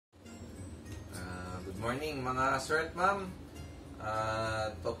Morning mga sir at ma'am.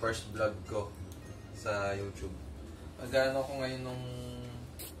 To first vlog ko sa YouTube. Magano ko ngayon nung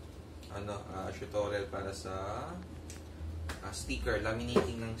tutorial para sa sticker,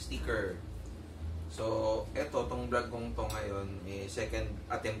 laminating ng sticker. So, tong vlog kong to ngayon, second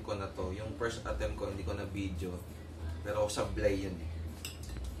attempt ko na to. Yung first attempt ko, hindi ko na video. Pero sablay yun.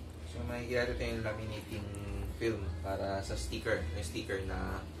 So, makikita ito yung laminating film para sa sticker. Yung sticker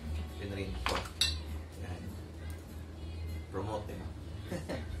na pinrint ko. Yan. Promote eh.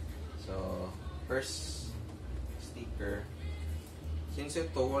 So, first sticker. Since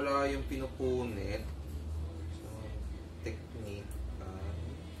ito, wala yung pinupunit. So, technique.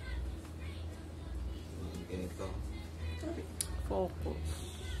 Ganito. Focus.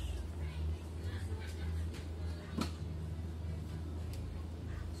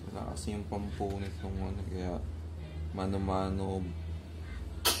 Wala kasi yung pampunit ng kaya mano-mano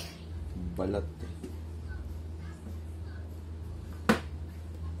balat eh.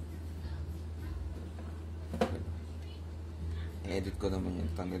 Edit ko naman yun.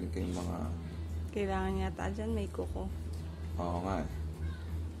 Tanggalin ko yung mga... Kailangan yata dyan may kuko. Oo nga eh.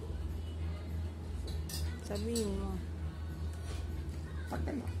 Sabihin mo.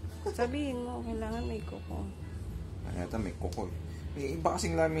 Tanggal na. Sabihin mo, kailangan may kuko. Yata may kuko eh. May iba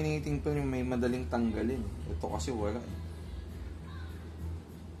kasing laminating pa yung may madaling tanggalin. Ito kasi wala eh.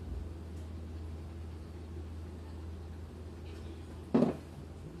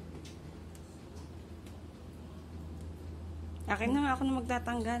 Akin na, ako na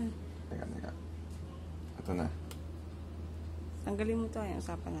magtatanggal. Teka. Ito na. Tanggalin mo to, yung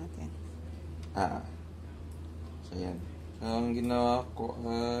usapan natin. So yan. Ang ginawa ko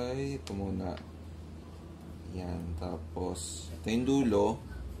ay ito muna. Yan. Tapos ito yung dulo.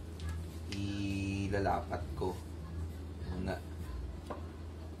 Ilalapat ko muna.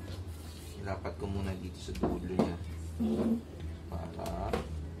 Ilapat ko muna dito sa dulo niya. Para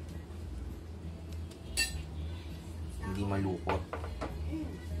hindi malukot.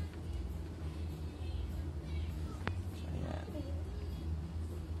 So, ayan.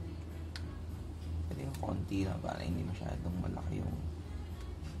 Pwede yung konti na para hindi masyadong malaki yung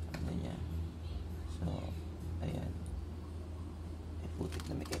ano niya. So, ayan. Ay, putik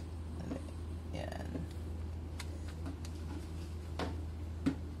na mikit. Ayan.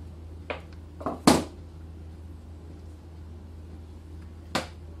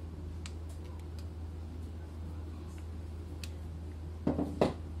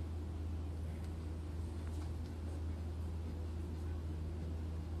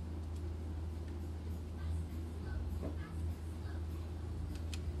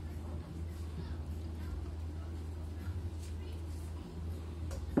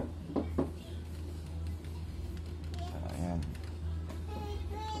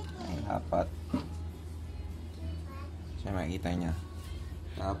 Apat. Siya makikita niya.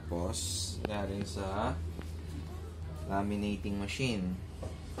 Tapos, galing sa laminating machine.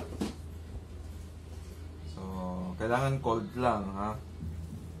 So, kailangan cold lang, ha?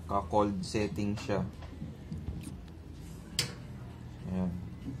 Ka-cold setting siya. Ayan.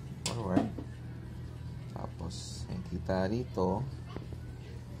 Forward. Tapos, makikita rito.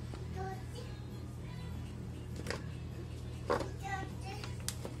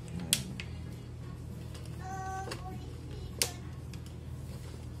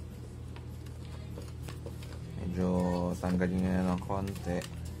 Medyo tanggalin nyo na ng konti.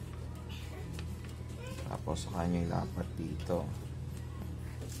 Tapos saka nyo ilapat dito.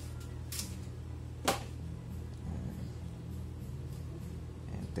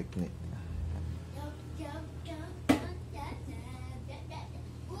 Ayan, technique.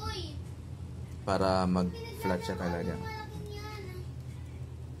 Para mag-flat siya talaga.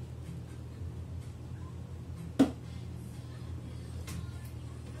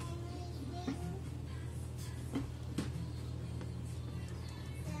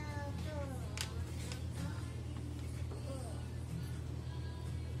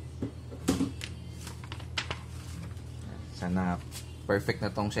 Sana perfect na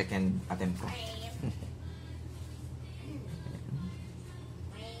tong second attempt ko.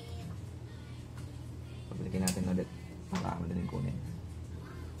 Pabalikin natin ulit para madaling kunin.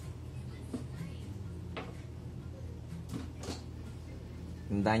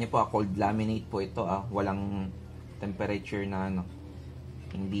 Tandaan niyo po, cold laminate po ito. Walang temperature na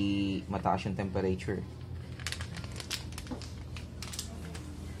hindi mataas yung temperature.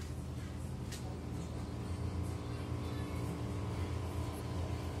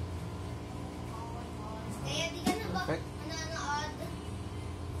 Perfect.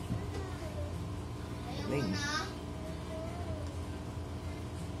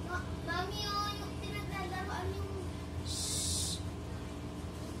 Mami, yung pinaglalagyan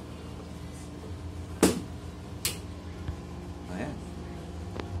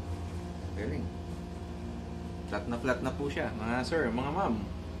Flat na po siya, mga sir, mga ma'am.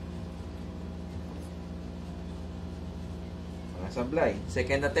 Mga sablay.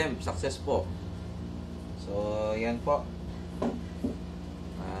 Second attempt, success po. So, yan po.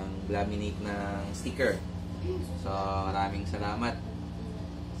 Ang laminate ng sticker. So, maraming salamat.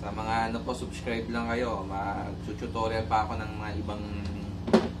 Sa mga ano po, subscribe lang kayo. Mag-tutorial pa ako ng mga ibang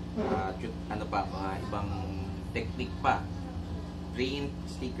mga ibang technique pa. Print,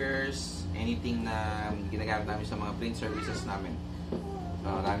 stickers, anything na ginagamit namin sa mga print services namin.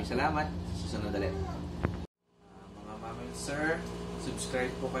 So, maraming salamat. Susunod ulit. Mga ma'am and sir, subscribe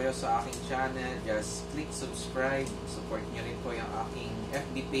po kayo sa aking channel. Just click subscribe. Support nyo rin po yung aking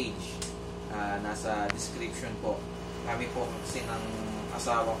FB page. Nasa description po. Kami po kasi ng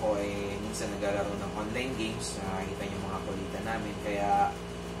asawa ko ay minsan naglalaro ng online games. Nakikita nyo mga kulitan namin. Kaya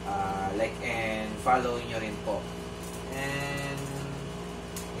like and follow nyo rin po. And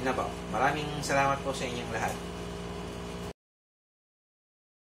yun na po. Maraming salamat po sa inyong lahat.